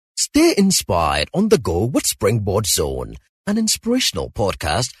Stay inspired on the go with Springboard Zone, an inspirational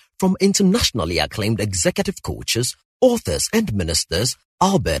podcast from internationally acclaimed executive coaches, authors, and ministers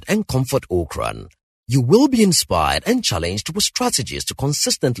Albert and Comfort Okran. You will be inspired and challenged with strategies to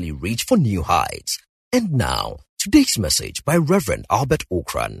consistently reach for new heights. And now, today's message by Reverend Albert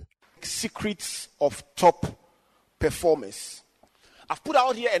Okran. Secrets of top performers. I've put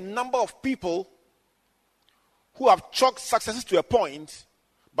out here a number of people who have chalked successes to a point,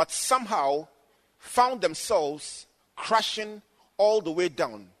 but somehow found themselves crashing all the way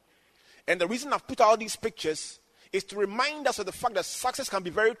down. And the reason I've put out these pictures is to remind us of the fact that success can be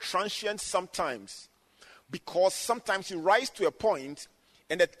very transient sometimes. Because sometimes you rise to a point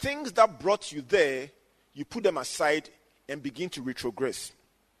and the things that brought you there, you put them aside and begin to retrogress.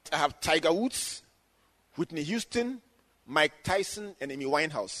 I have Tiger Woods, Whitney Houston, Mike Tyson, and Amy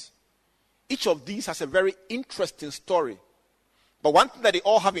Winehouse. Each of these has a very interesting story. But one thing that they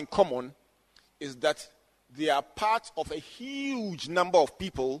all have in common is that they are part of a huge number of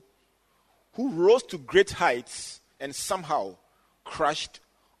people who rose to great heights and somehow crashed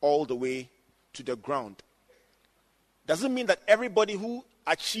all the way to the ground. Doesn't mean that everybody who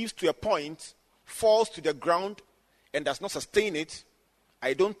achieves to a point falls to the ground and does not sustain it.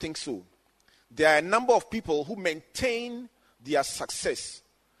 I don't think so. There are a number of people who maintain their success.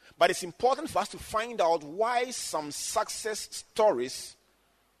 But it's important for us to find out why some success stories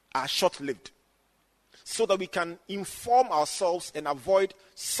are short-lived, so that we can inform ourselves and avoid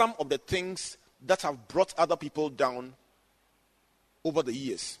some of the things that have brought other people down over the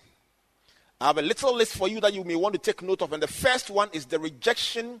years. I have a little list for you that you may want to take note of, and the first one is the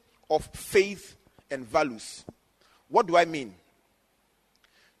rejection of faith and values. What do I mean?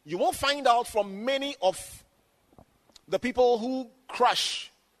 You will find out from many of the people who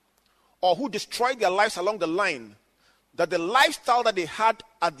crash or who destroy their lives along the line that the lifestyle that they had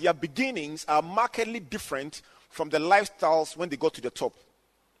at their beginnings are markedly different from the lifestyles when they got to the top.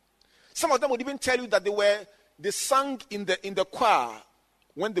 Some of them would even tell you that they sang in the choir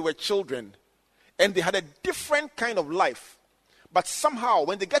when they were children, and they had a different kind of life. But somehow,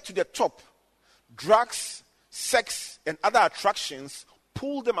 when they get to the top, drugs, sex, and other attractions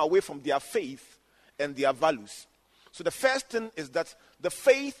pull them away from their faith and their values. So the first thing is that the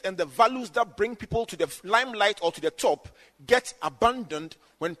faith and the values that bring people to the limelight or to the top get abandoned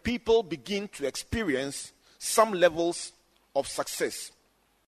when people begin to experience some levels of success.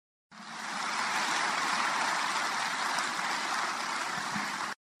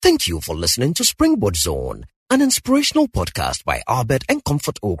 Thank you for listening to Springboard Zone, an inspirational podcast by Albert and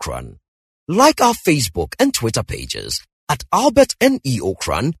Comfort Okran. Like our Facebook and Twitter pages at Albert N.E.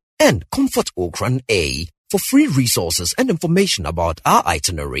 Okran and Comfort Okran A for free resources and information about our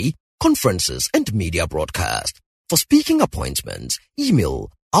itinerary, conferences, and media broadcast. For speaking appointments,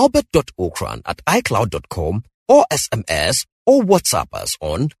 email albert.okran@icloud.com or SMS or WhatsApp us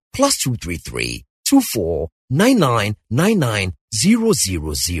on +233 24 99 99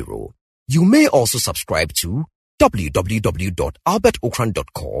 000. You may also subscribe to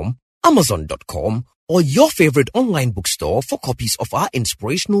www.albertokran.com, amazon.com, or your favorite online bookstore for copies of our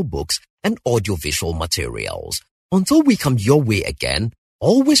inspirational books and audiovisual materials. Until we come your way again,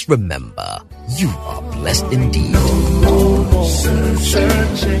 always remember, you are blessed indeed.